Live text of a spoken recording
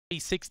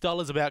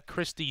$26 about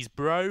Christie's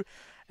Bro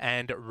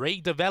and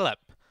Redevelop.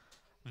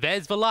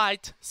 There's the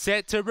light,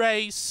 set to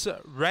race,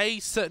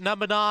 race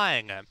number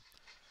 9.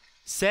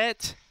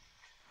 Set,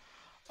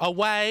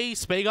 away,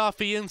 speed off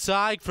the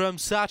inside from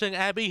Sutton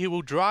Abbey, who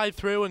will drive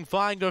through and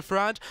find her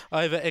front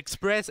over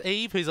Express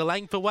Eve, who's a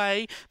length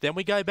away. Then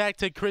we go back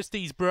to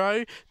Christie's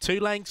Bro, 2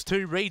 lengths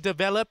to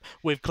Redevelop,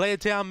 with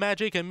Claretown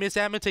Magic and Miss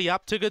Amity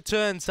up to good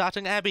turn.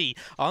 Sutton Abbey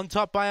on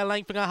top by a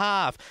length and a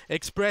half.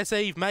 Express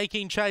Eve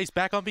making chase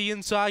back on the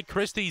inside.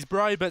 Christie's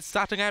Bro, but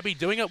Sutton Abbey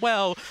doing it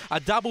well. A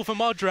double for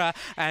Modra,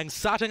 and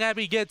Sutton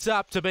Abbey gets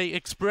up to be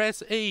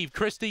Express Eve,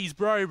 Christie's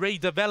Bro,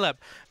 Redevelop,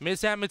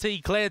 Miss Amity,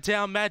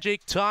 Claretown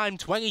Magic, time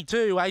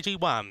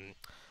 22.81.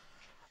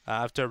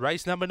 After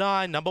race number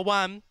 9, number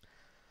 1,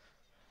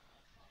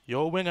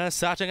 your winner,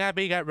 Sutton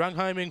Abbey, got rung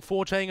home in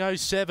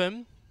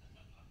 14.07.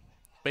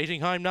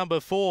 Beating home number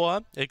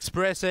 4,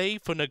 Express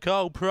Eve for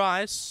Nicole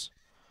Price.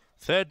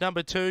 Third,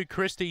 number 2,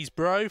 Christie's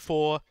Bro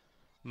for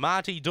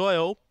Marty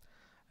Doyle.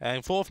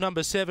 And fourth,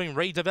 number 7,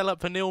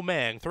 Redevelop for Neil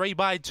Mann. 3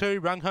 by 2,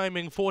 rung home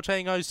in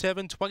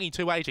 14.07,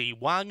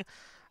 22.81.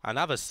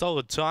 Another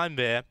solid time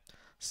there.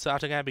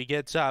 Sutton Abbey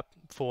gets up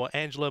for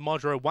Angela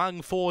Modra.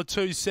 1, 4,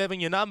 2, 7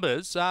 your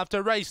numbers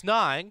after race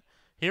 9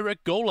 here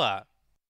at Gawler.